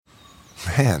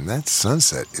Man, that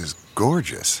sunset is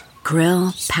gorgeous.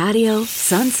 Grill, patio,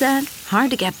 sunset.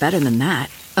 Hard to get better than that.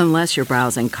 Unless you're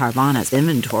browsing Carvana's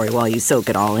inventory while you soak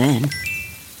it all in.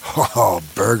 Oh,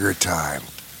 burger time.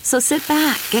 So sit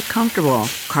back, get comfortable.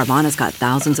 Carvana's got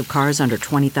thousands of cars under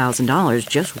 $20,000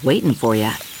 just waiting for you.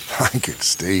 I could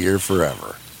stay here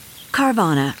forever.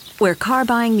 Carvana, where car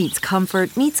buying meets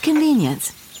comfort meets convenience.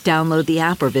 Download the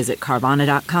app or visit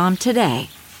Carvana.com today.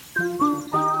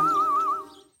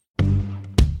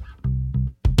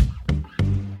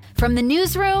 From the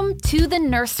newsroom to the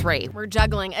nursery, we're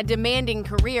juggling a demanding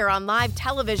career on live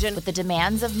television with the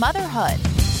demands of motherhood.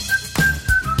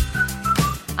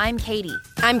 I'm Katie.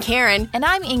 I'm Karen. And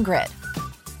I'm Ingrid.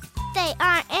 They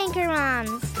are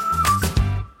AnchorMoms.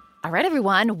 All right,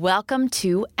 everyone. Welcome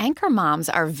to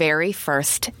AnchorMoms, our very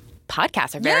first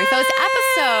podcast, our very first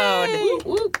episode.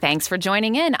 Woo, woo. Thanks for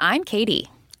joining in. I'm Katie.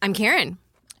 I'm Karen.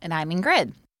 And I'm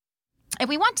Ingrid. If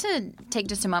we want to take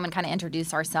just a moment, kind of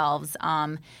introduce ourselves.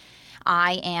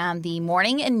 I am the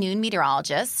morning and noon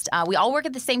meteorologist. We all work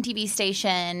at the same TV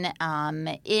station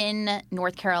in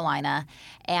North Carolina,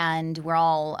 and we're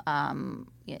all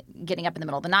getting up in the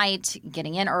middle of the night,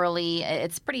 getting in early.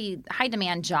 It's a pretty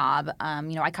high-demand job.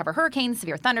 I cover hurricanes,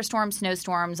 severe thunderstorms,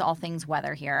 snowstorms, all things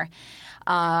weather here.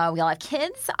 We all have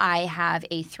kids. I have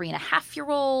a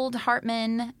 3.5-year-old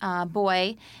Hartman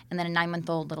boy and then a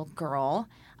 9-month-old little girl.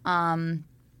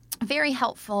 Very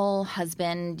helpful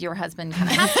husband. Your husband kind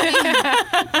of has to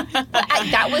be.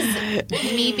 That was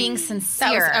me being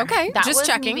sincere. Okay, that just was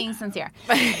checking. Me being sincere.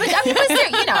 But I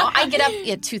mean, I get up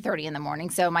at 2:30 in the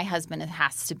morning, so my husband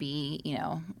has to be,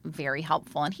 very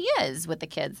helpful, and he is with the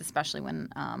kids, especially when,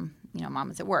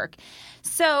 mom is at work.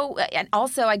 So, and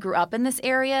also I grew up in this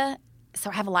area. So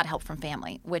I have a lot of help from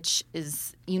family, which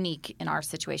is unique in our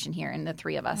situation here, in the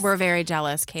three of us. We're very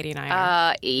jealous, Katie and I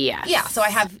are. Yes. Yeah, so I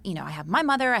have my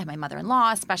mother, I have my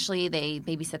mother-in-law, especially. They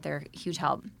babysit. They're huge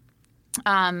help.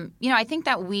 I think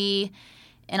that we,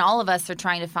 and all of us, are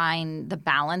trying to find the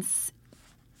balance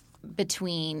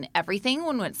between everything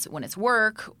when it's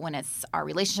work, when it's our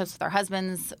relationships with our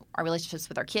husbands, our relationships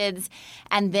with our kids,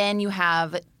 and then you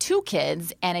have 2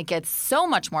 kids, and it gets so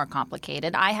much more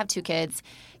complicated. I have 2 kids.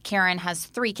 Karen has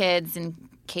 3 kids, and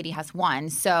Katie has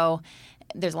 1. So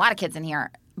there's a lot of kids in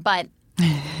here. But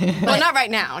well, not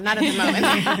right now. Not at the moment.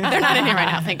 They're not in here right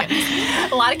now, thank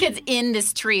goodness. A lot of kids in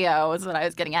this trio is what I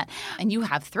was getting at. And you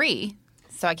have 3,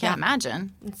 so I can't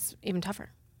imagine. It's even tougher.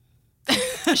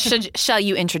 Shall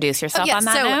you introduce yourself on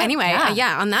that note? So anyway,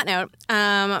 on that note,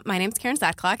 my name's Karen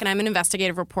Zatclock, and I'm an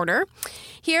investigative reporter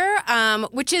here,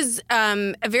 which is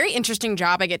a very interesting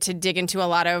job. I get to dig into a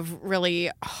lot of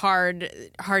really hard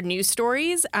news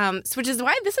stories, which is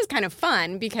why this is kind of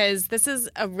fun, because this is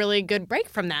a really good break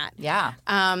from that. Yeah.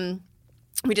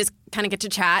 We just kind of get to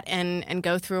chat and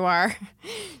go through our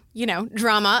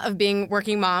drama of being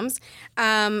working moms.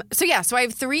 So I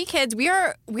have 3 kids. We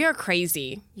are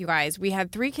crazy, you guys. We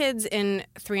had 3 kids in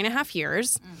 3.5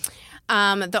 years.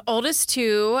 The oldest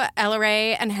 2, Ella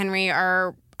Ray and Henry,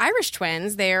 are Irish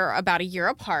twins. They're about a year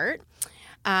apart.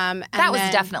 That was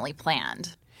definitely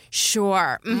planned.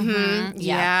 Sure. Mm-hmm.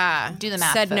 Yeah. Do the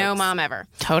math, Said folks. no mom ever.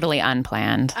 Totally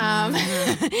unplanned.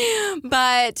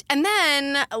 But, and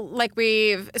then, like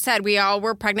we've said, we all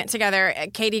were pregnant together.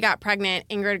 Katie got pregnant.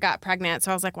 Ingrid got pregnant.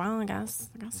 So I was like, well, I guess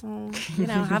I'll,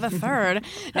 have a third.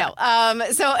 No.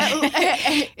 So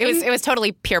it was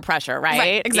totally peer pressure,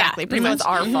 right? Exactly. Yeah. Pretty much. It's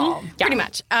our fault. Yeah. Pretty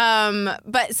much.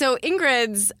 But so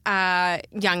Ingrid's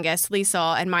youngest,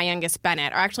 Liesl, and my youngest,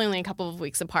 Bennett, are actually only a couple of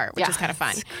weeks apart, which is kind of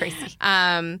fun. It's crazy.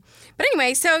 But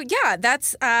anyway, so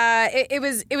that's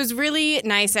it was really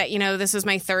nice that this was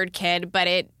my 3rd kid, but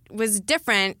it was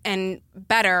different and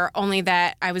better only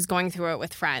that I was going through it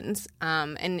with friends.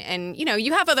 And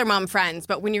you have other mom friends,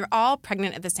 but when you're all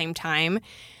pregnant at the same time,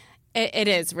 it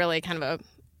is really kind of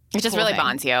it just really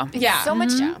bonds you. Yeah, so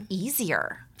much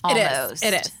easier. Almost.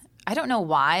 It is. I don't know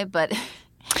why, but.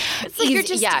 It's like you're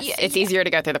just, it's easier to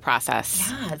go through the process.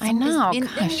 Yeah, I know.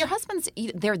 And your husband's,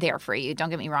 they're there for you. Don't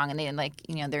get me wrong. And they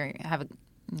they have a,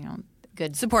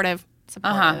 good supportive.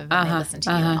 And they listen to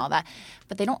you and all that.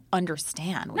 But they don't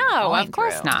understand what you're going of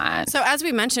course through. not. So as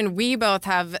we mentioned, we both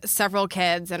have several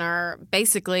kids and are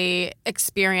basically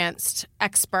experienced,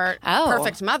 expert,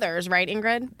 perfect mothers, right,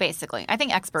 Ingrid? Basically. I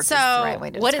think experts is the right way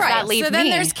to what does that leave So me? then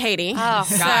there's Katie. Oh,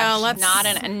 so gosh. let's, not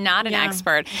an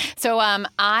expert. So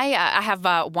I have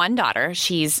 1 daughter. I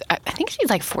think she's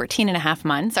like 14 and a half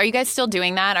months. Are you guys still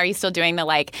doing that? Are you still doing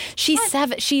the she's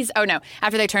 7?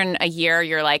 After they turn a year,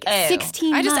 you're like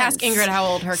 16 I just months. ask Ingrid how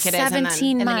old her kid is. 17 months.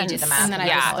 And then you do the math. And then and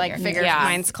I Yeah. just like figured Yeah.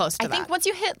 mine's close to I that. think once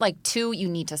you hit like 2, you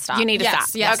need to stop. You need to yes,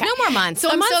 stop. yes, Okay. no more months. So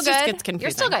a I'm month still just good. gets confusing.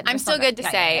 You're still good. I'm still good to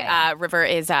say River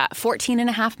is 14 and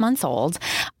a half months old.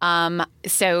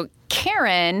 So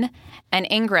Karen and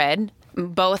Ingrid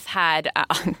both had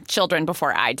children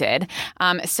before I did.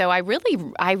 So I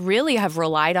really have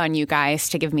relied on you guys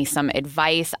to give me some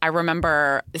advice. I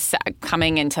remember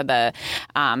coming into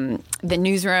the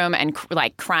newsroom and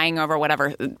like crying over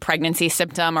whatever pregnancy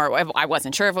symptom, or I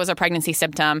wasn't sure if it was a pregnancy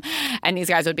symptom. And these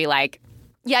guys would be like,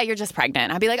 yeah, you're just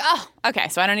pregnant. I'd be like, oh, okay.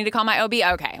 So I don't need to call my OB.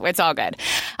 Okay. It's all good.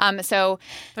 So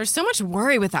There's so much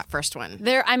worry with that first one.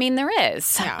 there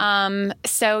is. Yeah.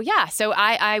 So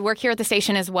I work here at the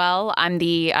station as well. I'm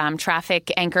the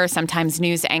traffic anchor, sometimes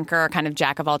news anchor, kind of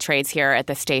jack of all trades here at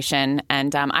the station.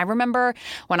 And I remember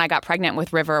when I got pregnant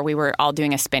with River, we were all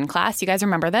doing a spin class. You guys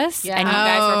remember this? Yeah. And you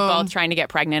guys were both trying to get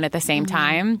pregnant at the same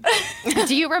time.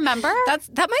 Do you remember?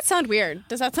 That might sound weird.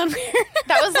 Does that sound weird?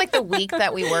 That was like the week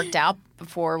that we worked out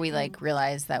before we like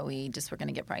realized that we just were going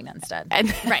to get pregnant instead.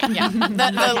 Right. Yeah.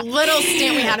 The little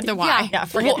stint we had at the Y. Yeah,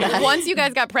 forget that. Once you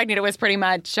guys got pregnant, it was pretty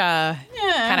much kind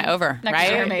of over, Next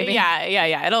right? year, maybe.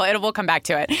 Yeah. We'll come back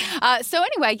to it. So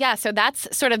anyway, so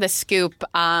that's sort of the scoop.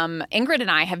 Ingrid and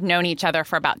I have known each other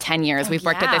for about 10 years. We've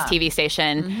worked at this TV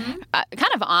station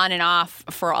kind of on and off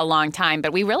for a long time,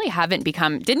 but we really didn't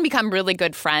become really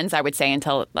good friends, I would say,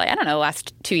 until, like, I don't know, the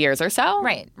last 2 years or so.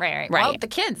 Right. Well, the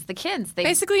kids, they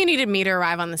Basically, you needed me to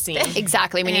arrive on the scene.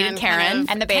 Exactly. We needed And Karen kind of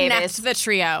and the connect babies. the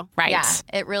trio. Right. Yeah,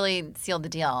 it really sealed the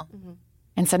deal.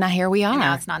 And so now here we are. And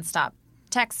now it's nonstop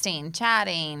texting,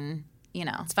 chatting.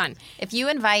 It's fun. If you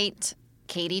invite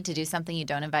Katie to do something you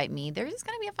don't invite me, there's just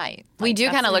going to be a fight. We do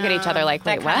kind of look at each other like,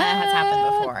 That wait, kind what? of has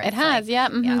happened before. It It's has, like, yeah.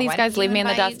 These why guys didn't leave you me in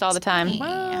the invite dust all the time. me?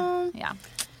 Yeah.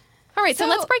 All right, so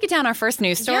let's break it down. Our first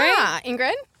news story. Yeah,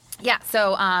 Ingrid? Yeah,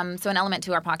 so an element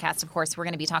to our podcast, of course, we're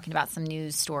going to be talking about some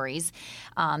news stories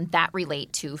that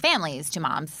relate to families, to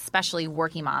moms, especially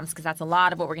working moms, because that's a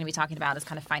lot of what we're going to be talking about is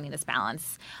kind of finding this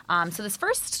balance. So this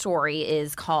first story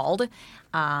is called,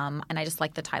 and I just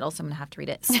like the title, so I'm going to have to read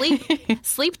it,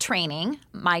 Sleep Training,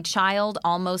 My Child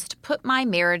Almost Put My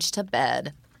Marriage to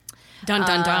Bed. Dun,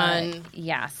 dun, dun.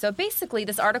 Yeah. So basically,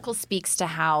 this article speaks to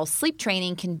how sleep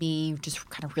training can be just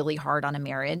kind of really hard on a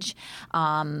marriage.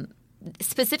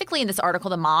 Specifically in this article,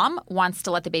 the mom wants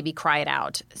to let the baby cry it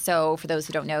out. So for those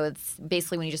who don't know, it's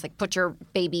basically when you just like put your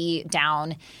baby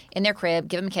down in their crib,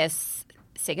 give them a kiss,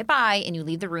 say goodbye, and you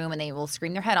leave the room and they will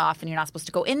scream their head off and you're not supposed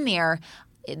to go in there.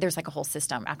 There's like a whole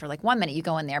system. After like 1 minute, you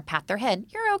go in there, pat their head,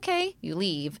 you're okay, you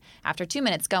leave. After 2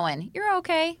 minutes, go in, you're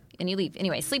okay, and you leave.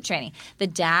 Anyway, sleep training. The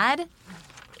dad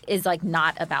is like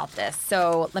not about this.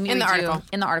 So let me read you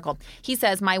in the article. He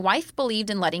says, my wife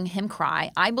believed in letting him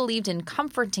cry. I believed in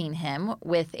comforting him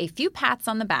with a few pats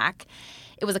on the back.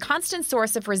 It was a constant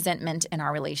source of resentment in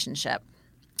our relationship.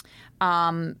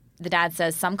 The dad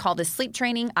says, some call this sleep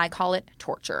training. I call it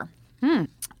torture. So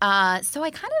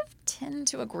I kind of tend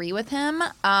to agree with him.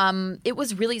 It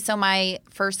was really, so my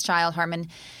first child, Harmon,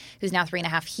 who's now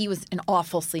 3.5, he was an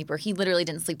awful sleeper. He literally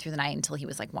didn't sleep through the night until he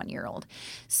was like 1 year old.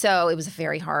 So it was a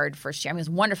very hard first year. I mean, it was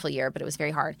a wonderful year, but it was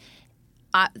very hard.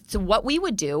 So what we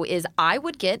would do is I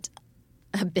would get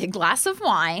a big glass of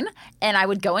wine and I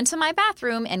would go into my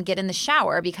bathroom and get in the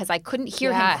shower because I couldn't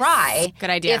hear him cry.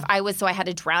 Good idea. So I had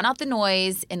to drown out the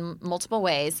noise in multiple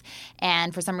ways.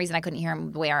 And for some reason I couldn't hear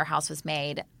him the way our house was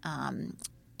made.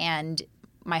 And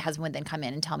my husband would then come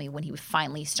in and tell me when he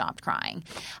finally stopped crying.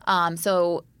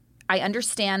 So I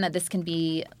understand that this can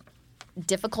be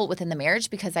difficult within the marriage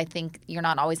because I think you're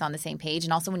not always on the same page.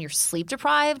 And also when you're sleep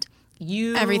deprived,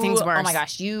 everything's worse. Oh my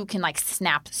gosh, you can like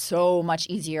snap so much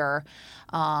easier.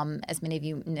 As many of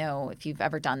you know, if you've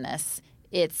ever done this,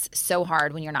 it's so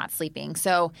hard when you're not sleeping.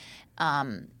 So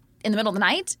in the middle of the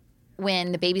night,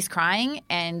 when the baby's crying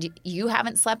and you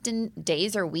haven't slept in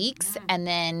days or weeks, and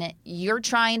then you're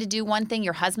trying to do one thing,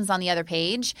 your husband's on the other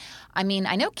page. I mean,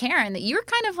 I know, Karen, that you're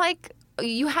kind of like,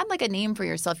 you had like a name for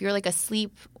yourself. You're like a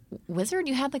sleep wizard.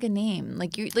 You had like a name.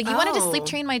 Like you wanted to sleep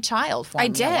train my child for me. I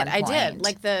did.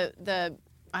 Like the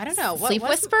I don't know. Sleep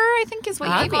whisperer, I think is what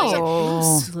you gave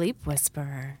me. Sleep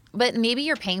whisperer. But maybe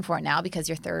you're paying for it now because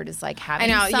your third is like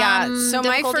having I know, some So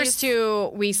my difficulties. first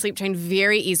two, we sleep trained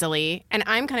very easily. And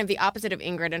I'm kind of the opposite of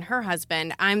Ingrid and her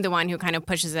husband. I'm the one who kind of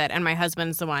pushes it. And my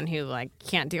husband's the one who like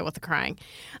can't deal with the crying.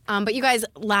 But you guys,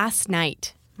 last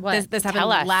night, this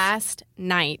happened last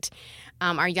night.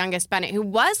 Our youngest, Bennett, who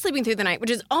was sleeping through the night, which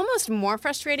is almost more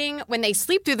frustrating. When they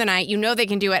sleep through the night, you know they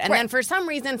can do it. And then for some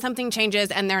reason, something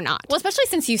changes and they're not. Well, especially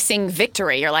since you sing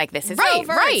victory. You're like, this is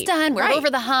over. Right. It's done. We're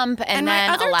over the hump. And then,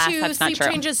 my other alas, two that's not sleep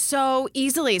true. changes so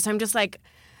easily. So I'm just like,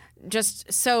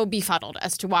 just so befuddled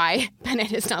as to why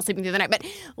Bennett is not sleeping through the night. But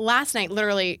last night,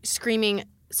 literally screaming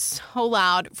so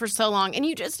loud for so long, and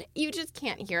you just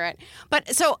can't hear it.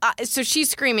 But so she's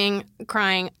screaming,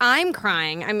 crying. I'm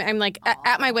crying. I'm like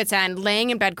at my wit's end, laying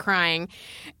in bed crying,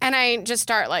 and I just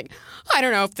start like, I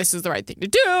don't know if this is the right thing to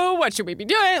do. What should we be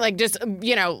doing? Like just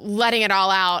letting it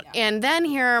all out, and then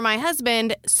hear my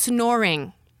husband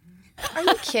snoring. Are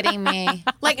you kidding me?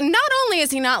 Like, not only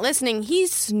is he not listening,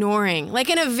 he's snoring,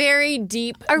 like in a very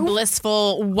deep,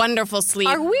 blissful, wonderful sleep.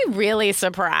 Are we really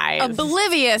surprised?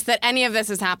 Oblivious that any of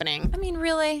this is happening. I mean,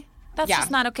 really? That's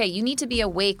just not okay. You need to be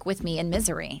awake with me in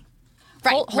misery.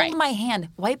 Right, hold my hand.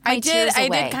 Wipe my tears away. I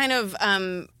did kind of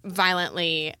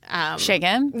violently shake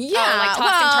him. Yeah, like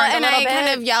tossed and turned a little bit. I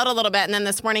kind of yelled a little bit, and then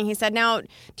this morning he said, "Now,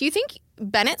 do you think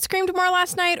Bennett screamed more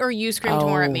last night, or you screamed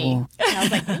more at me?" And I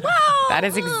was like, "Well, that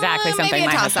is exactly something maybe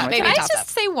my a husband would toss-up. say. Can I just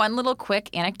say one little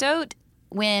quick anecdote?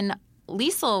 When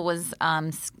Liesl was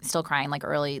still crying, like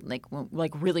early, like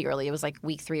really early. It was like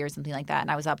week 3 or something like that, and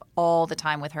I was up all the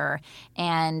time with her,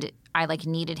 and I like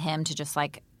needed him to just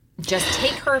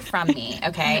take her from me,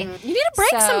 okay? You need a break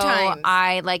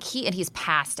sometimes. He's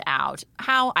passed out.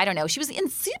 How? I don't know. She was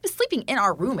sleeping in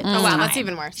our room at the Oh, wow, time. that's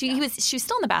even worse. She was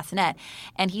still in the bassinet,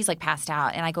 and he's like passed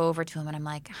out, and I go over to him and I'm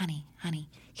like, honey,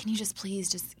 can you just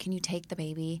please can you take the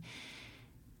baby?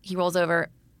 He rolls over.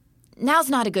 Now's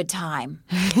not a good time,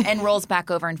 and rolls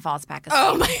back over and falls back asleep.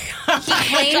 Oh my God.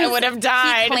 I would have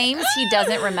died. He claims he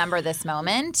doesn't remember this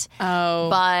moment. Oh.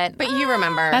 But you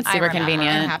remember. That's super remember.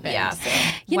 convenient. It happened. Yeah. So.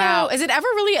 Wow. Is it ever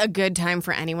really a good time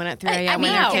for anyone at 3 a.m.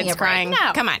 when their no, kid's you're crying?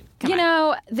 No. Come on.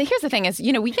 Here's the thing is,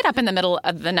 we get up in the middle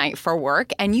of the night for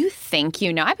work, and you think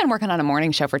I've been working on a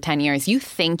morning show for 10 years. You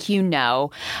think you know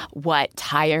what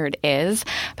tired is.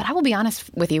 But I will be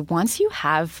honest with you, once you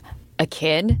have a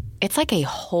kid, it's like a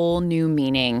whole new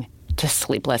meaning to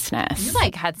sleeplessness.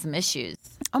 You had some issues.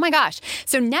 Oh my gosh.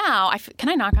 So now, can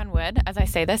I knock on wood as I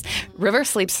say this? River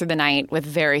sleeps through the night with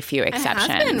very few exceptions.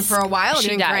 It has been for a while. She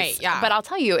doing does. Great. Yeah. But I'll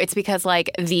tell you, it's because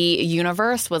the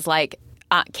universe was like,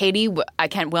 Katie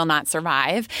will not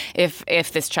survive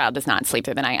if this child does not sleep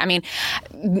through the night. I mean,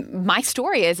 my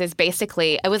story is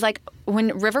basically, it was like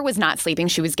when River was not sleeping,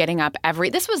 she was getting up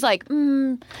this was I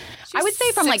would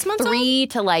say from 3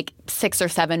 to 6 or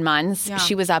 7 months. Yeah.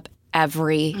 She was up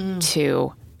every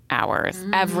 2 hours,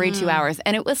 every 2 hours.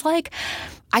 And it was like,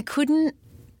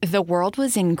 the world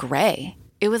was in gray.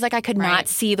 It was like I could not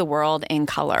see the world in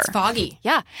color. It's foggy.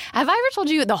 Yeah. Have I ever told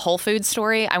you the Whole Foods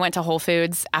story? I went to Whole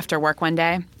Foods after work one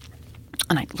day,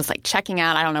 and I was checking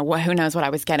out. I don't know who knows what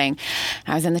I was getting.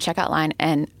 I was in the checkout line,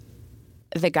 and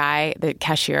the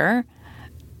cashier,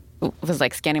 was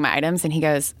scanning my items, and he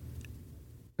goes,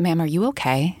 "Ma'am, are you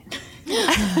okay?"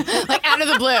 Out of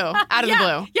the blue. Out of the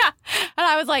blue. Yeah. And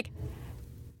I was like,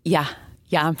 yeah,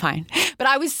 I'm fine. But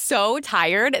I was so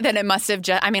tired that it must have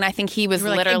just, I think he was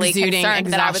literally exuding concerned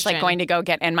that I was exhaustion. going to go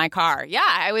get in my car.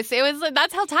 Yeah, it was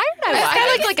that's how tired I was. This guy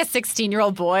looked like a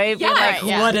 16-year-old boy.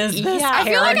 Yeah. What is this? I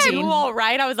feel like I'm parenting? all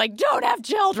right. I was like, don't have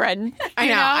children. I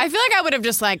know. I feel like I would have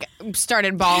just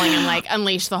started bawling and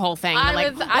unleashed the whole thing.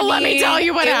 Let me tell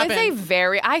you what happened. It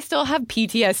was I still have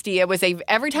PTSD. It was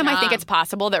every time I think it's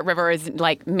possible that River is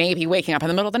maybe waking up in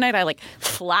the middle of the night, I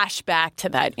flash back to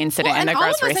that incident in the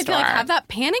grocery store. All of us, I feel have that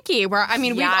panicky where,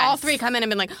 we've all three come in and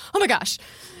been like, oh my gosh,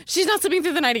 she's not sleeping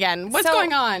through the night again. What's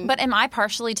going on? But am I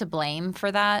partially to blame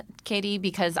for that, Katie?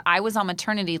 Because I was on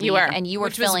maternity leave and you were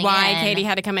Which filling was why in. Katie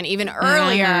had to come in even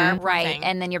earlier. Right.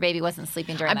 And then your baby wasn't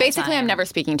sleeping during that basically, time. I'm never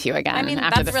speaking to you again that's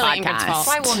after this really podcast. Ingrid's fault.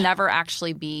 So I will never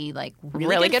actually be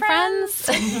really good friends.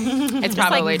 It's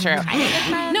probably true.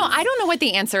 No, I don't know what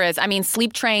the answer is.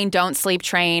 Sleep train, don't sleep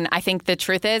train. I think the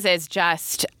truth is it's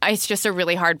just a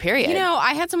really hard period.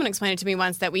 I had someone explain it to me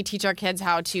once that we teach our kids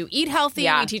how to eat healthy.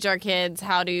 Yeah. We teach our kids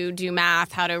how to do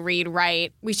math, how to read,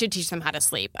 write. We should teach them how to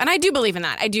sleep. And I do believe in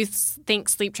that. I do think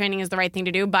sleep training is the right thing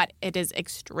to do, but it is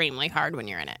extremely hard when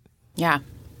you're in it. Yeah.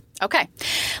 Okay.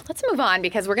 Let's move on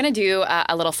because we're going to do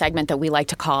a little segment that we like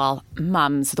to call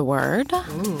Mom's the Word.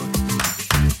 Ooh.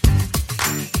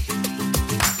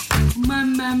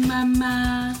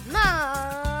 Mama.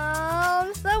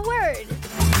 Mom's the word.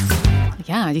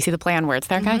 Yeah. Do you see the play on words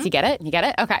there, guys? You get it? You get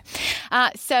it? Okay.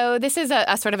 So this is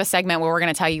a sort of a segment where we're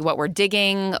going to tell you what we're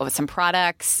digging with some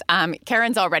products.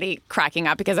 Karen's already cracking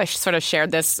up because I sort of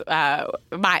shared this. So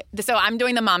I'm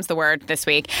doing the Mom's the Word this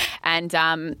week. And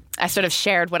I sort of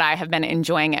shared what I have been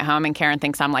enjoying at home. And Karen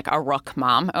thinks I'm like a rook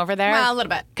mom over there. Well, a little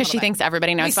bit. Because she thinks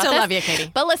everybody knows about this. We this. still love you,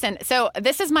 Katie. But listen, so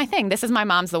this is my thing. This is my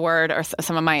Mom's the Word or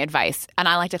some of my advice. And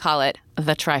I like to call it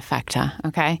the trifecta,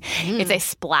 okay? It's a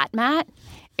splat mat,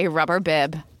 a rubber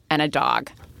bib, and a dog.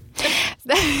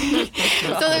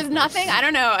 So there's nothing, I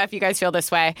don't know if you guys feel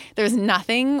this way, there's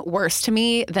nothing worse to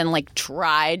me than like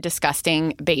dry,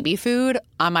 disgusting baby food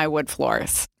on my wood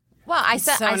floors. Well, I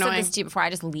said annoying. this to you before. I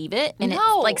just leave it, and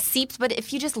No. it like seeps. But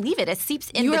if you just leave it, it seeps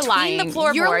in You're between lying. the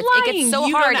floorboards. You're It lying. gets so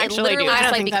You don't hard, it actually do literally that. just I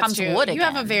don't like think becomes that's true. wood again. You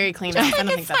have a very clean house. I don't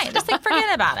think It's that's fine. true. Just like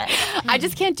forget about it. I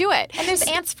just can't do it. And there's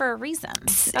ants for a reason.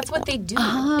 That's what they do.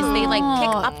 Is they like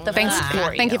pick up the food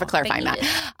for you. Thank you for clarifying They eat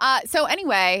that. it. So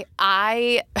anyway,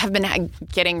 I have been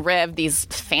getting Riv these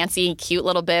fancy, cute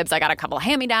little bibs. I got a couple of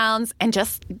hand-me-downs, and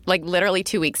just like literally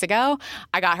 2 weeks ago,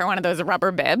 I got her one of those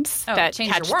rubber bibs Oh, that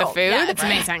changed catch your the world. food. Yeah, It's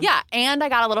amazing. Yeah, and I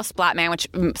got a little splat mat,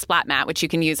 which you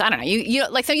can use. I don't know. You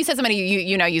like so you said somebody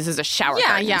you know uses a shower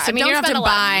Yeah, curtain. yeah. So I mean, you don't don't have spend to a lot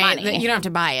of buy. money. You don't have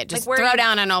to buy it. Just where throw you-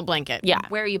 down an old blanket. Yeah.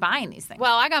 Where are you buying these things?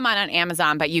 Well, I got mine on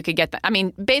Amazon, but you could get I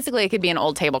mean, basically, it could be an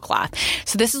old tablecloth.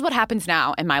 So this is what happens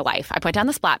now in my life. I put down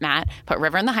the splat mat, put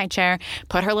River in the high chair,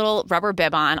 put her little rubber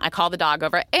bib on. I call the dog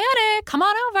over. Annie, come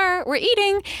on over. We're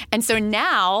eating. And so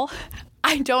now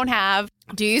I don't have.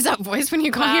 Do you use that voice when you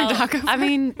call your dog over? I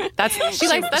mean, that's she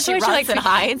likes. That's the way she runs likes and me.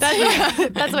 hides.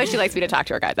 That's the way she likes me to talk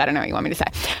to her guys. I don't know what you want me to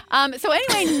say. So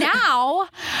anyway, now,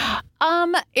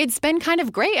 it's been kind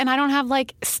of great, and I don't have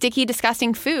like sticky,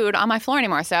 disgusting food on my floor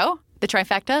anymore. So the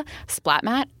trifecta: splat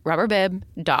mat, rubber bib,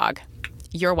 dog.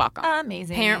 You're welcome.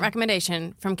 Amazing. Parent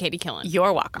recommendation from Katie Killen.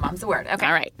 You're welcome. Mom's the word. Okay.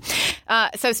 All right.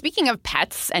 So speaking of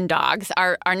pets and dogs,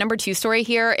 our number 2 story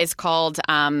here is called,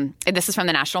 this is from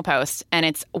the National Post, and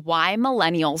it's Why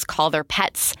Millennials Call Their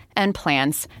Pets and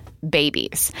Plants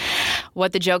Babies.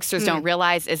 What the jokesters don't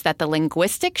realize is that the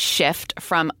linguistic shift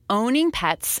from owning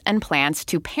pets and plants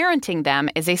to parenting them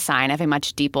is a sign of a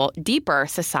much deeper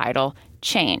societal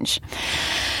change.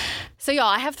 So, y'all,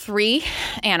 I have 3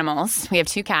 animals. We have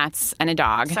 2 cats and a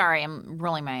dog. Sorry, I'm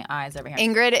rolling my eyes over here.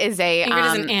 Ingrid is a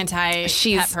Ingrid is an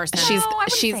anti-pet person.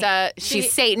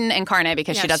 She's Satan incarnate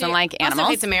because she doesn't like animals. Also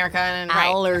hates America and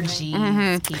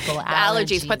Allergies, people.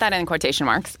 Allergies. Put that in quotation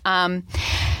marks.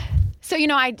 So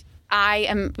I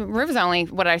am. Riv's only,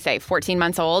 what did I say, 14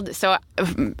 months old. So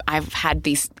I've had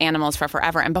these animals for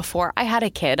forever. And before I had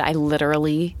a kid, I love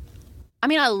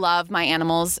my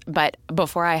animals, but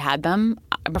before I had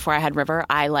River,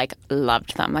 I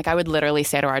loved them. I would literally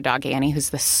say to our dog Annie,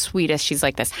 who's the sweetest, she's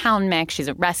like this hound mix, she's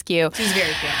a rescue. She's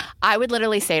very cute. I would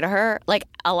literally say to her,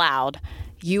 aloud,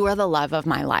 "You are the love of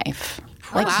my life."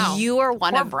 Wow. You are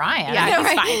one Poor of Brian. Yeah, he's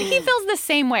Right. fine. He feels the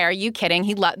same way. Are you kidding?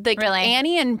 He Really?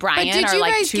 Annie and Brian But did are you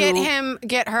like guys two.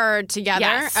 get her together?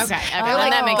 Yes. Okay. Oh, Then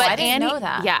that makes I sense. didn't know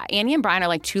that. Yeah, Annie and Brian are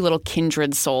like 2 little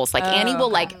kindred souls. Annie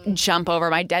will jump over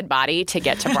my dead body to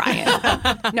get to Brian.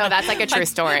 No, that's a true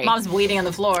story. Mom's bleeding on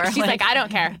the floor. She's like, I don't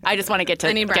care. I just want to get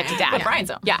to need get to Brian. dad. But Brian's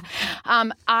home. Yeah.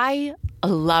 I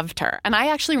loved her. And I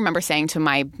actually remember saying to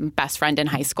my best friend in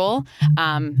high school,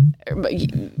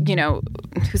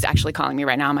 who's actually calling me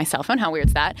right now on my cell phone. How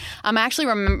weird's that? I actually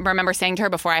remember saying to her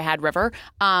before I had River,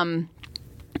 what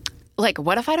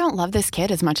if I don't love this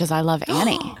kid as much as I love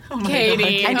Annie?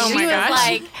 Katie. And oh she my was gosh.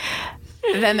 like,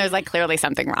 then there's clearly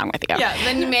something wrong with you. Yeah,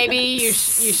 then maybe you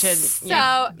should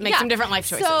make some different life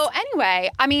choices. So anyway,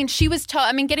 she was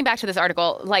getting back to this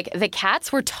article, the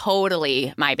cats were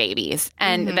totally my babies,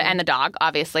 and the dog,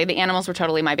 obviously, the animals were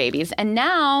totally my babies, and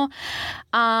now,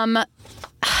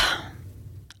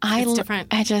 It's different.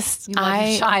 I just love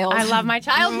your child. I love my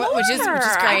child, Which is more.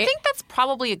 great. I think that's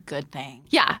probably a good thing.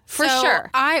 Yeah, for So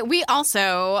sure. We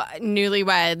also,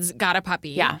 newlyweds, got a puppy.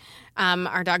 Yeah.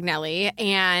 Our dog Nellie.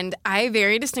 And I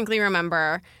very distinctly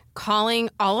remember calling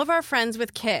all of our friends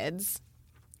with kids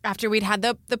after we'd had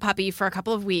the puppy for a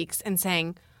couple of weeks and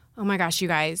saying, "Oh my gosh, you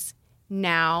guys,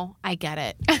 now I get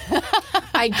it.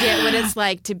 I get what it's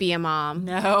like to be a mom.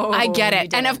 No, I get you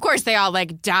it." And of course they all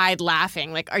died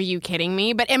laughing. Are you kidding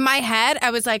me? But in my head,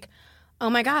 I was like, oh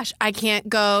my gosh, I can't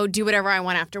go do whatever I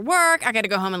want after work. I got to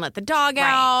go home and let the dog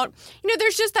out.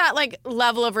 There's just that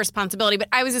level of responsibility. But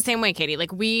I was the same way, Katie.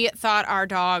 We thought our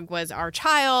dog was our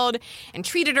child and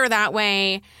treated her that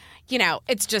way.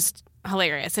 It's just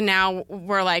hilarious. And now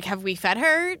we're have we fed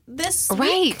her this Right.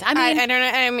 week? I mean- I don't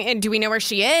know. I mean, do we know where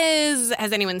she is?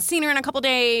 Has anyone seen her in a couple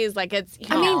days? It's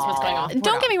who knows what's going on.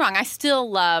 Don't get me wrong. I still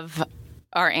love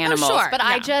our animals, sure. but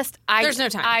Yeah. There's no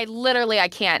time. I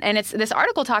can't. And this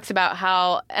article talks about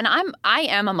how, and I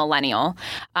am a millennial.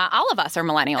 All of us are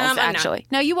millennials, I'm not. actually.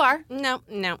 No, you are. No.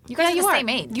 You guys are you the are. same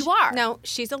age. You are. No,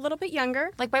 she's a little bit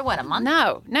younger. By what, a month?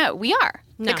 No, we are.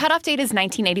 No. The cutoff date is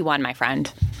 1981, my friend.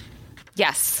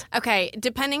 Yes. Okay,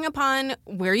 depending upon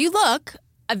where you look,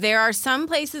 there are some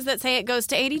places that say it goes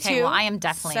to 82. Okay, well, I am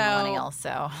definitely a So- millennial,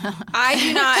 so I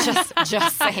do not.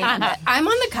 just saying. I'm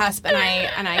on the cusp, and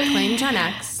I claim Gen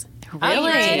X.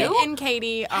 Really? do? And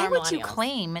Katie are How would you millennials.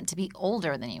 claim to be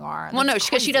older than you are? Well, no,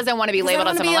 because she doesn't want to be labeled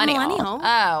as a millennial.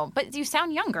 Oh, but you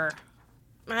sound younger.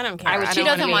 I don't care. She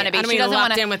doesn't want to be. She doesn't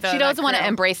want to. She doesn't want to crew.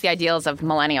 embrace the ideals of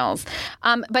millennials.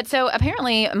 But so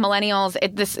apparently, millennials.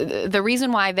 The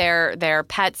reason why their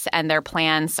pets and their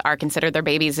plants are considered their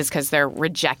babies is because they're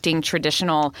rejecting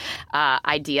traditional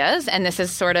ideas, and this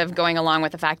is sort of going along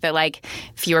with the fact that like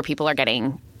fewer people are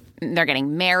getting. They're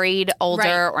getting married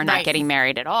older or not getting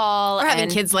married at all. Or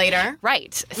having kids later.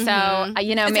 Right. So,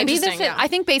 maybe this is, I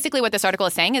think basically what this article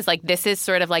is saying is like this is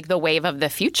sort of like the wave of the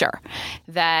future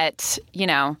that,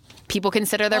 people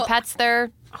consider their pets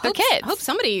their kids. I hope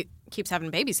somebody keeps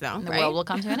having babies, though. The world will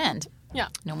come to an end. Yeah.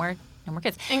 No more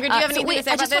kids. Ingrid, do you have anything to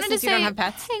say about this since you don't have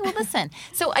pets? Hey, well, listen.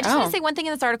 So I just want to say one thing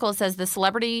in this article. It says the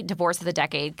celebrity divorce of the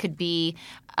decade could be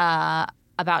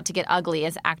about to get ugly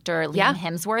as actor Liam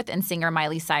Hemsworth and singer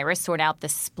Miley Cyrus sort out the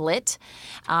split.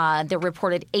 They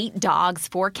reported 8 dogs,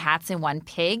 4 cats, and 1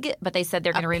 pig, but they said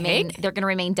they're going to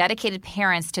remain dedicated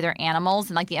parents to their animals.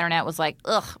 And like the internet was like,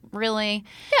 ugh, really?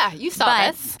 Yeah, you saw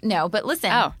this. No, but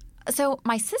listen. Oh. So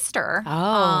my sister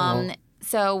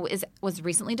was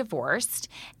recently divorced,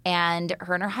 and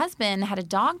her and her husband had a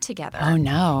dog together. Oh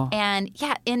no! And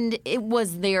it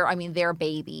was their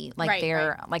baby,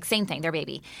 like same thing, their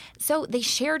baby. So they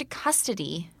shared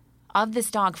custody of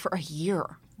this dog for a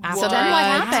year. So then what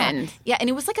happened? Yeah, and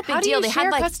it was like a big deal. They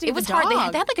had it was hard.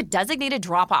 They had like a designated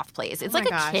drop-off place. It's like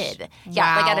a kid.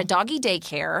 Yeah, like at a doggy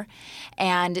daycare.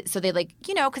 And so they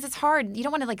because it's hard. You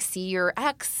don't want to see your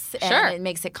ex. And it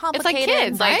makes it complicated.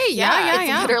 It's like kids, right?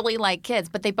 It's literally like kids.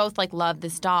 But they both love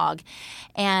this dog.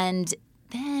 And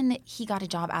then he got a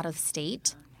job out of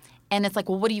state. And it's like,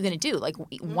 well, what are you going to do? Like,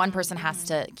 one person has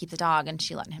to keep the dog, and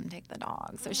she let him take the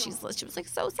dog. So she was so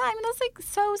sad. I mean, that's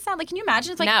so sad. Like, can you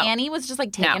imagine if Annie was just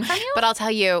taken from you? But I'll tell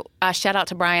you, shout out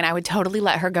to Brian. I would totally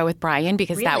let her go with Brian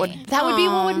because that would be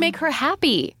what would make her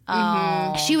happy.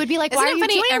 She would be like, why are you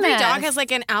doing Every this? dog has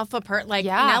an alpha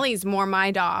Nellie's more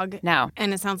my dog. No.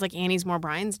 And it sounds like Annie's more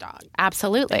Brian's dog.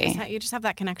 Absolutely. You just have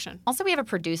that connection. Also, we have a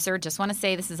producer. Just want to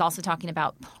say this is also talking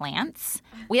about plants.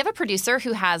 We have a producer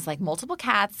who has multiple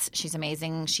cats. She's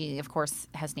amazing. She, of course,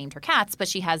 has named her cats, but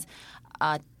she has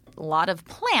a lot of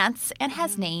plants and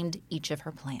has named each of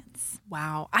her plants.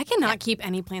 Wow. I cannot keep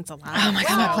any plants alive. Oh, my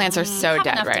God. My plants are so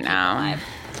dead right now.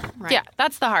 Right. Yeah,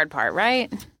 that's the hard part,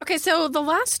 right? Okay, so the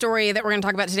last story that we're going to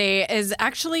talk about today is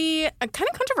actually kind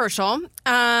of controversial.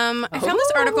 I found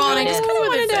this article, and I just kind of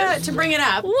wanted to bring it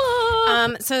up.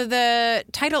 So the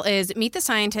title is Meet the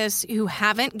Scientists Who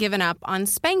Haven't Given Up on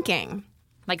Spanking.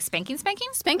 Like spanking?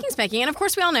 Spanking. And of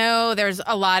course, we all know there's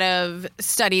a lot of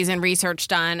studies and research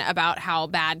done about how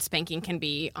bad spanking can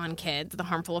be on kids, the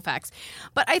harmful effects.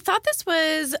 But I thought this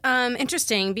was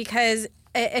interesting because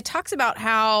it talks about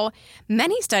how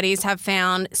many studies have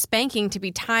found spanking to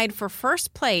be tied for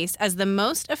first place as the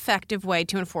most effective way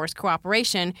to enforce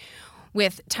cooperation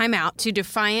with timeout to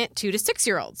defiant 2 to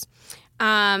 6-year-olds.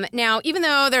 Now, even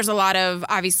though there's a lot of,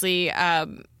 obviously,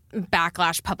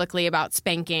 backlash publicly about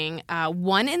spanking,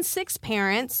 1 in 6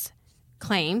 parents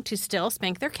claim to still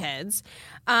spank their kids.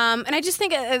 And I just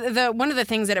think one of the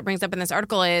things that it brings up in this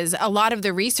article is a lot of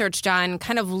the research done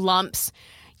kind of lumps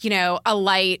a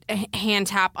light hand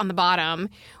tap on the bottom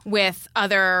with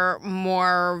other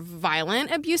more violent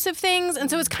abusive things.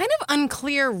 And so it's kind of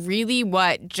unclear really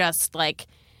what just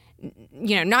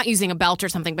not using a belt or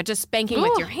something, but just spanking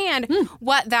with your hand,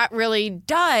 what that really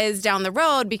does down the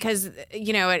road, because,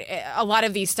 a lot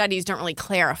of these studies don't really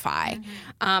clarify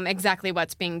exactly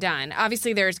what's being done.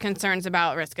 Obviously, there's concerns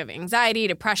about risk of anxiety,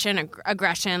 depression,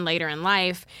 aggression later in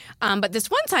life. But this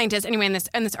one scientist, anyway,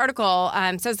 in this article,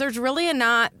 says there's really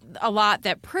not a lot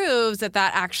that proves that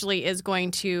actually is going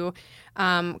to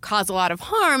cause a lot of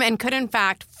harm and could, in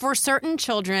fact, for certain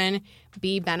children,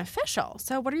 be beneficial.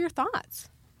 So what are your thoughts?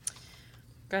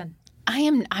 Good.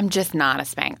 I'm just not a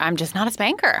spanker.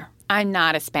 I'm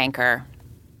not a spanker.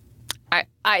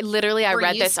 I literally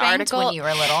read this article when you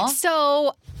were little.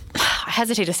 So I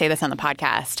hesitate to say this on the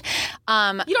podcast.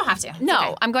 You don't have to. No,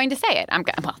 okay. I'm going to say it.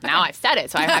 Now I've said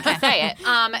it, so I have to say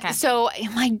it. So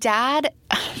my dad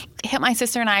hit my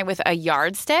sister and I with a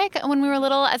yardstick when we were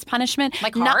little as punishment.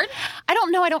 Hard? I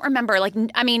don't know. I don't remember.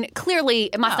 Clearly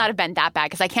it must not have been that bad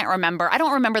because I can't remember. I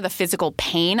don't remember the physical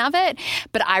pain of it,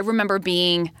 but I remember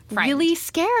being really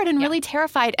scared and really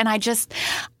terrified. And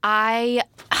I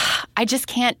just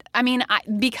can't. I mean,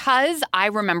 because I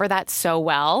remember that so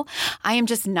well, I am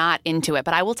just not into it.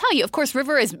 But I will tell you, of course,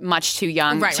 River is much too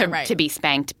young to be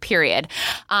spanked, period.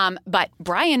 But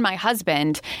Brian, my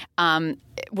husband,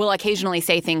 will occasionally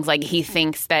say things like he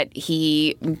thinks that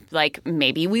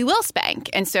maybe we will spank.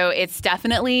 And so it's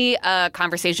definitely a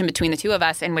conversation between the two of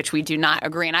us in which we do not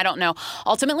agree. And I don't know.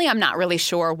 Ultimately, I'm not really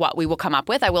sure what we will come up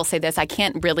with. I will say this. I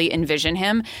can't really envision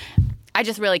him. I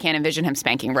just really can't envision him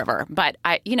spanking River. But,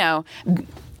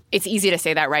 it's easy to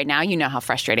say that right now. You know how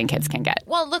frustrating kids can get.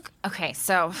 Well, look, okay,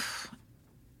 so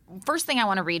first thing I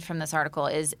want to read from this article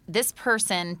is this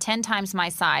person 10 times my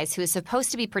size who is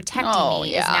supposed to be protecting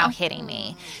me is now hitting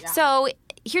me. So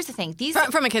here's the thing.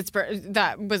 From a kid's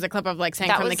that was a clip of saying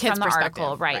that from the kid's from the perspective.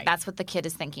 Article, right. That's what the kid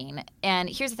is thinking. And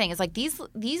here's the thing is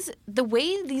the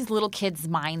way these little kids'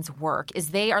 minds work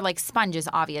is they are like sponges,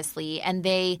 obviously, and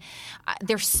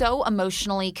they're so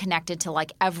emotionally connected to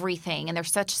everything, and they're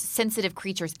such sensitive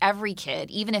creatures. Every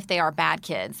kid, even if they are bad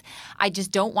kids, I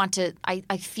just don't want to.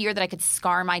 I fear that I could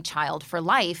scar my child for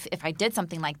life if I did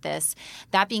something like this.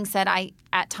 That being said,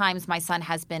 at times my son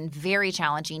has been very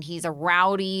challenging. He's a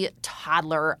rowdy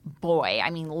toddler boy. I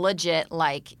mean, legit,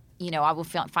 I will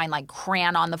find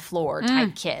crayon on the floor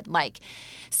type kid.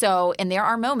 So, and there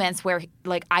are moments where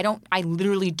I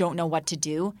literally don't know what to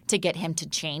do to get him to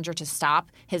change or to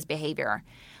stop his behavior.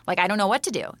 I don't know what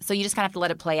to do. So you just kind of have to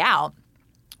let it play out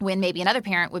when maybe another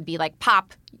parent would be like,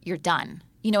 Pop, you're done.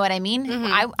 You know what I mean?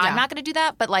 I'm not going to do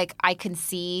that, but I can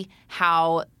see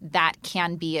how that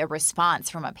can be a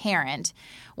response from a parent.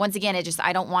 Once again,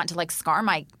 I don't want to scar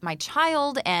my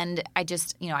child, and I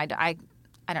just I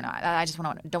don't know. I just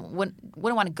wouldn't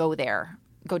want to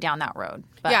go down that road.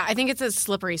 But. Yeah, I think it's a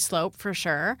slippery slope for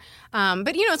sure.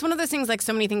 But it's one of those things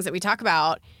so many things that we talk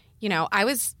about.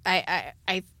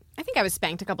 I think I was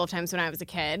spanked a couple of times when I was a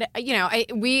kid. I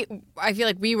feel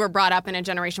like we were brought up in a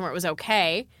generation where it was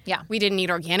okay. Yeah. We didn't eat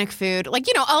organic food.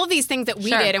 All of these things that we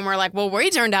did, and we're like, well, we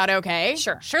turned out okay.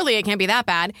 Sure. Surely it can't be that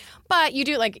bad. But you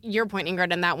do, your point,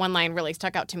 Ingrid, and that one line really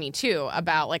stuck out to me too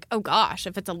about oh gosh,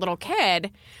 if it's a little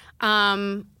kid.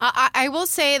 I will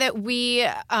say that we,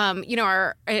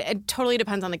 it totally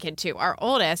depends on the kid too. Our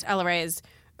oldest, Ella Ray, is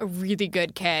a really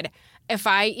good kid. If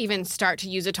I even start to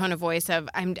use a tone of voice of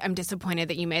I'm disappointed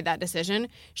that you made that decision,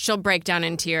 she'll break down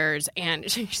in tears, and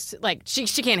she's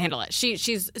she can't handle it. She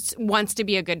wants to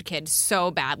be a good kid so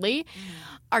badly.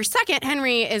 Our second,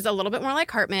 Henry, is a little bit more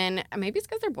like Hartman. Maybe it's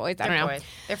because they're boys. I don't know. Boys.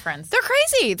 They're friends.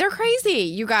 They're crazy,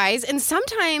 you guys. And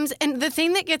sometimes, and the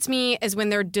thing that gets me is when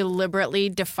they're deliberately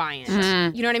defiant.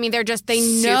 You know what I mean?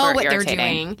 They know what they're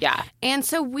doing. Yeah. And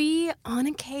so we, on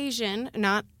occasion,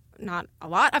 not a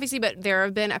lot, obviously, but there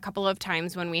have been a couple of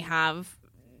times when we have,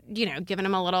 given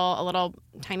him a little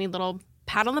tiny little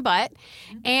pat on the butt,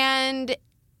 and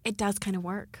it does kind of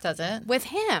work. Does it? With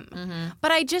him.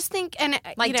 But I just think, and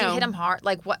do you hit him hard?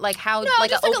 What? How? No,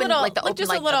 just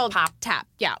a little pop tap.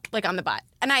 Yeah, on the butt.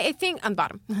 And I think on the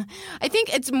bottom. I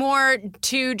think it's more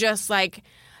to just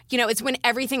it's when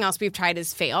everything else we've tried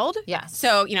has failed. Yes.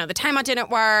 So, the timeout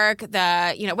didn't work,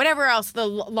 whatever else, the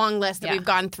long list that we've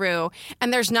gone through,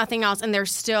 and there's nothing else, and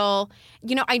there's still,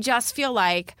 I just feel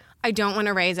like I don't want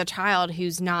to raise a child who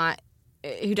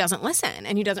doesn't listen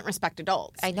and who doesn't respect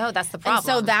adults. I know, that's the problem. And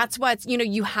so that's what's,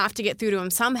 you have to get through to him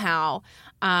somehow.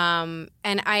 And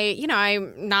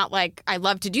I'm not I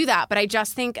love to do that, but I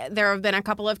just think there have been a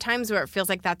couple of times where it feels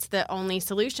like that's the only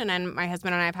solution. And my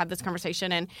husband and I have had this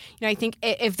conversation. And, I think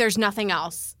if there's nothing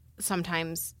else,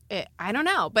 sometimes I don't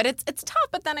know, but it's tough.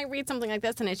 But then I read something like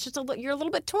this and it's just you're a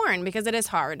little bit torn because it is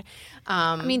hard.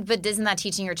 But isn't that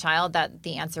teaching your child that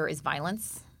the answer is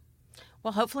violence?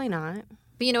 Well, hopefully not.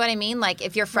 But you know what I mean?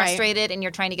 If you're frustrated and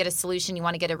you're trying to get a solution, you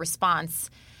want to get a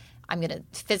response, I'm going to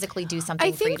physically do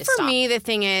something for you to stop. I think for me, the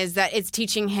thing is that it's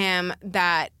teaching him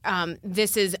that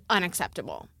this is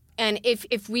unacceptable. And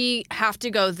if we have to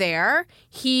go there,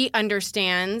 he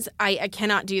understands, I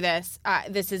cannot do this.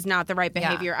 This is not the right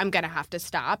behavior. I'm going to have to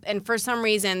stop. And for some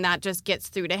reason, that just gets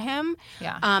through to him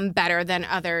better than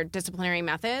other disciplinary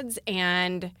methods.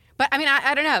 But I mean,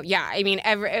 I don't know. Yeah, I mean,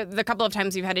 the couple of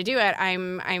times we've had to do it,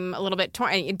 I'm a little bit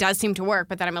torn. It does seem to work,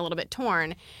 but then I'm a little bit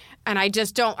torn. And I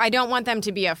don't want them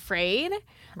to be afraid.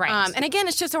 Right. And again,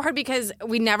 it's just so hard because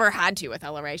we never had to with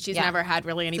Ella Ray. She's never had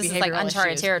really any behavioral issues. This is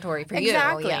uncharted territory for you.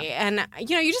 Exactly. Yeah. And,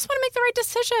 you just want to make the right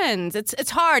decisions. It's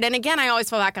hard. And again, I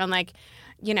always fall back on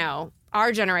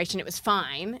our generation, it was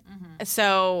fine. Mm-hmm.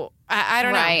 So I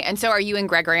don't know. Right. And so are you and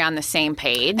Gregory on the same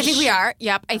page? I think we are.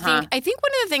 Yep. I think one of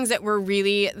the things that we're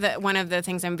really one of the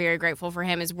things I'm very grateful for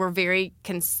him is we're very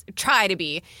try to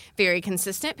be very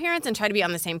consistent parents and try to be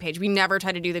on the same page. We never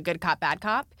try to do the good cop, bad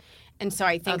cop. And so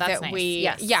I think that's that nice. we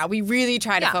Yes. we really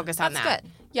try to focus on that's that.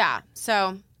 good. Yeah.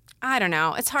 So I don't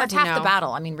know. It's hard That's to half know. the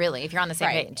battle. I mean, really, if you're on the same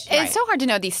page. It's so hard to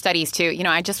know these studies, too. You know,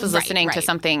 I just was listening to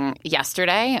something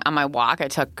yesterday on my walk. I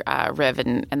took Riv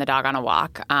and the dog on a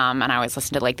walk, and I was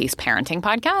listening to, like, these parenting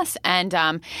podcasts, and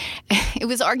it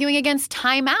was arguing against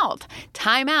timeout.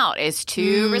 Timeout is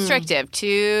too restrictive,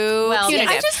 too punitive.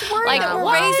 I just worry that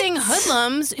we're raising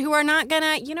hoodlums who are not going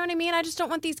to, you know what I mean? I just don't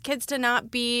want these kids to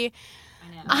not be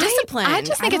disciplined. I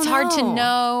just think it's hard to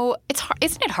know.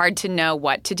 Isn't it hard to know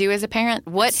what to do as a parent?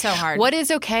 It's so hard. What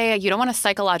is okay? You don't want to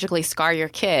psychologically scar your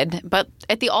kid, but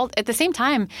at the same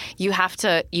time, you have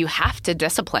to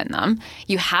discipline them.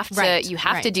 You have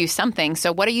to do something.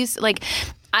 So what are you like?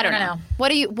 I don't know. What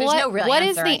do you? There's no real what answer,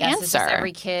 is the I guess. answer? It's just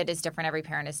every kid is different. Every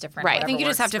parent is different. Right. I think you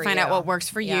just have to find out what works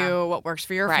for you, what works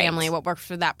for your family, what works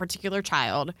for that particular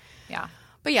child. Yeah.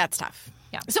 But yeah, it's tough.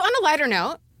 Yeah. So on a lighter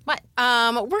note, What?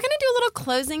 we're going to do a little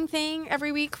closing thing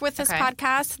every week with this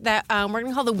podcast that we're going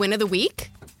to call the Win of the Week,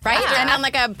 right? Yeah. And on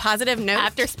like a positive note.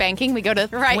 After spanking, we go to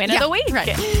Win of the Week.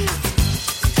 Right.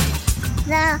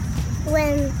 The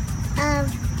win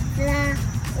of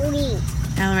the week.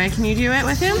 Ellery, can you do it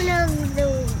with him? Win of the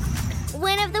week.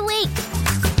 Win of the week.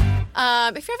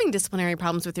 If you're having disciplinary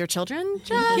problems with your children,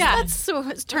 let's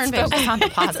turn Focus on the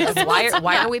positives. Why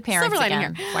are we parents silver lining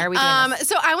again? here. Why are we doing this?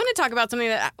 So I want to talk about something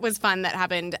that was fun that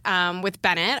happened with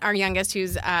Bennett, our youngest,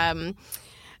 who's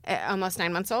almost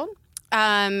 9 months old.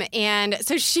 And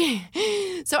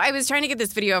so I was trying to get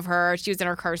this video of her. She was in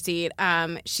her car seat.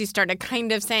 She started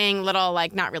kind of saying little,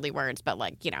 like, not really words, but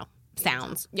like, you know,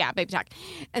 sounds. Yeah, baby talk.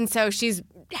 And so she's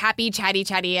happy,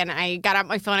 chatty. And I got out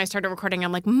my phone. I started recording.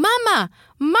 I'm like, Mama.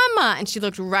 And she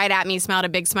looked right at me, smiled a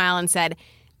big smile and said,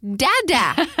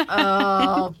 Dada.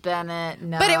 Oh, Bennett,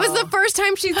 no. But it was the first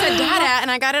time she said Dada,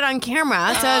 and I got it on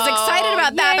camera, so I was excited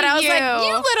about that. But I was like,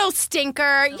 you little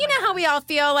stinker. You know how we all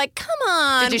feel. Like, come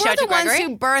on. Did you We're shout the to ones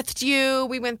Gregory? who birthed you.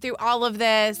 We went through all of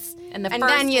this. And the and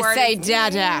first then you word say is-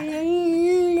 Dada.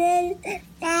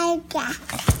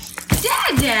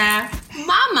 Dada.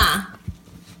 Mama.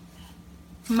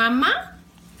 Mama?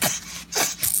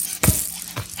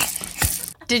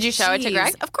 Did you show it to Jeez.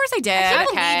 Greg? Of course I did. I can't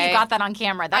Okay. believe you got that on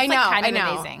camera. That's I know, like kind of I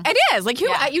know. amazing. It is. Like,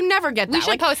 you never get that. We should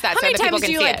Like, post that how so many that people times can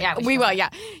do you, see like, it. Yeah, we we should will, yeah.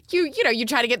 You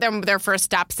try to get them their first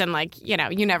steps and, like, you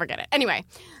never get it. Anyway,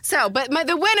 so, but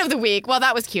the win of the week, well,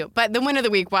 that was cute. But the win of the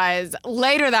week was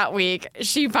later that week,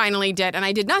 she finally did, and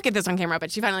I did not get this on camera,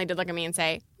 but she finally did look at me and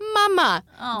say, Mama,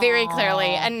 very clearly.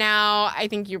 And now I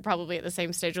think you're probably at the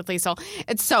same stage with Liesel.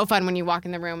 It's so fun when you walk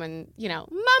in the room and,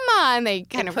 Mama, and they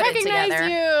kind of put it recognize together.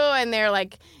 you, and they're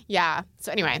like, yeah.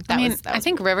 So anyway, that was I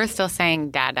think River's still saying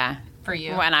Dada For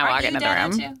you. when I Aren't walk you into the Dada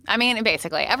room. too? I mean,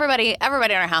 basically, everybody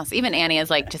in our house, even Annie, is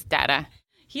like just Dada.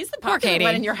 He's the Poor popular Katie.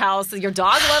 one in your house. Your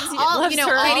dog loves you. Loves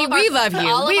her. Katie, we love you.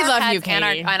 All of We our love pets you,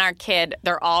 Katie. And our kid,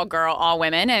 they're all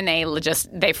women, and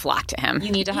they flock to him.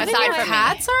 You need to have Even your aside from me.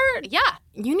 cats are. Yeah.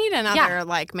 You need another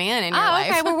man in your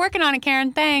life. Okay, we're working on it,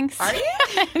 Karen. Thanks. Are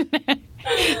you?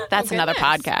 That's another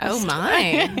podcast. Oh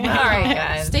my! All right,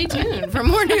 guys. Stay tuned for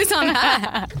more news on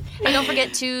that. And don't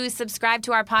forget to subscribe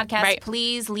to our podcast. Right.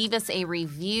 Please leave us a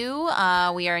review.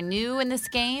 We are new in this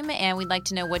game, and we'd like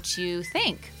to know what you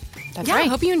think. That's I right.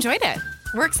 hope you enjoyed it.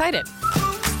 We're excited.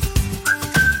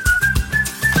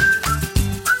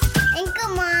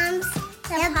 AnchorMoms,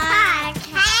 the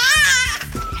podcast.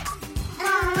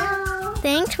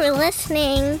 Thanks for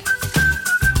listening.